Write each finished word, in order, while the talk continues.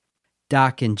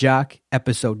Doc and Jock,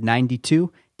 episode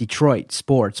 92,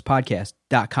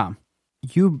 DetroitSportsPodcast.com.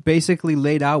 You basically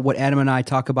laid out what Adam and I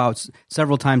talk about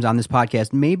several times on this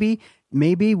podcast. Maybe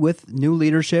with new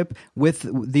leadership, with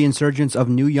the insurgence of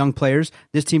new young players,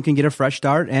 this team can get a fresh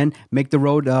start and make the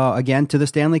road again to the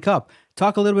Stanley Cup.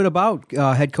 Talk a little bit about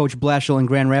head coach Blashill in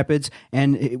Grand Rapids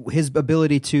and his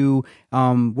ability to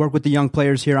work with the young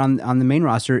players here on the main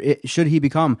roster. Should he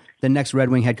become the next Red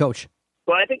Wing head coach?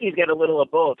 Well, I think he's got a little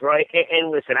of both, right? And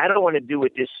listen, I don't want to do a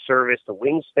disservice to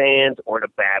Wings fans or to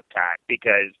Babcock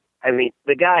because, I mean,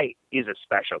 the guy is a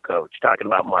special coach, talking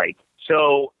about Mike.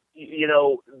 So, you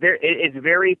know, it's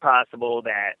very possible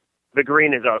that the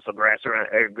green is also grass around.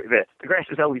 The grass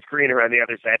is always greener on the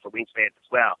other side for Wings fans as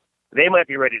well. They might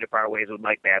be ready to part ways with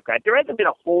Mike Babcock. There hasn't been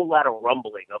a whole lot of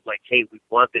rumbling of like, hey, we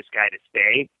want this guy to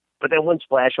stay. But then when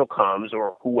Blashill comes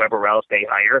or whoever else they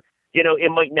hire, you know, it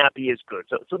might not be as good.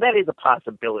 So that is a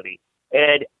possibility.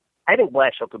 And I think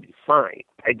Blashill could be fine.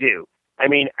 I do. I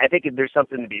mean, I think there's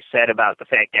something to be said about the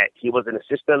fact that he was an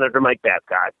assistant under Mike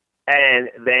Babcock. And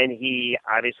then he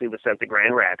obviously was sent to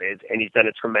Grand Rapids, and he's done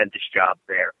a tremendous job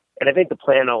there. And I think the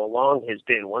plan all along has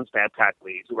been once Babcock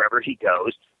leaves, wherever he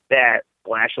goes, that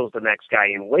Blashill's the next guy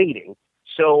in waiting.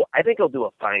 So I think he'll do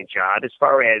a fine job as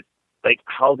far as like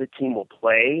how the team will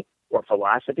play or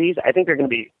philosophies. I think they're going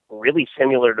to be really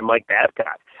similar to Mike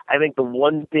Babcock. I think the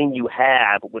one thing you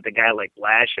have with a guy like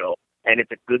Blashill, and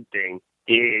it's a good thing,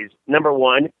 is number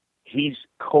one, he's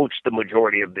coached the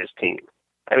majority of this team.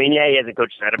 I mean, yeah, he hasn't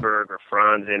coached Zetterberg or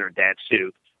Franzen or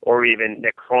Datsuk or even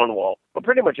Nick Kronwall, but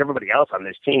pretty much everybody else on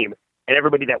this team and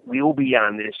everybody that will be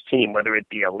on this team, whether it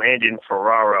be a Landon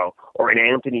Ferraro or an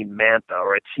Anthony Mantha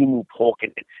or a Timu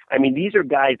Polkinen. I mean, these are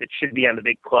guys that should be on the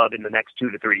big club in the next 2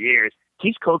 to 3 years.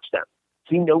 He's coached them.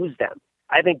 He knows them.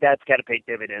 I think that's got to pay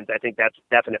dividends. I think that's a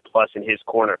definite plus in his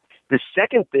corner. The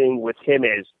second thing with him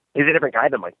is he's a different guy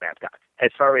than Mike Babcock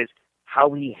as far as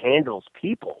how he handles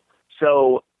people.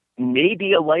 So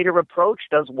maybe a lighter approach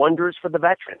does wonders for the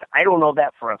veterans. I don't know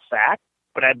that for a fact,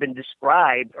 but I've been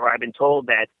described or I've been told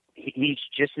that he's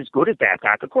just as good as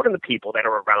Babcock, according to people that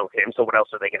are around him. So what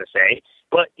else are they going to say?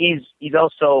 But he's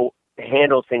also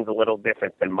handles things a little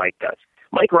different than Mike does.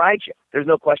 Mike rides you. There's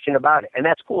no question about it. And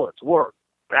that's cool. It's work.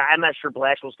 But I'm not sure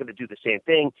Blashill's going to do the same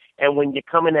thing. And when you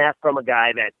come in from a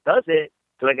guy that does it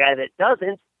to a guy that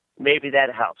doesn't, maybe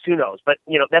that helps. Who knows? But,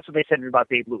 you know, that's what they said about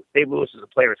Dave Lewis. Dave Lewis is a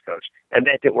player's coach, and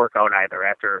that didn't work out either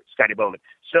after Scotty Bowman.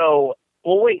 So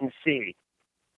we'll wait and see.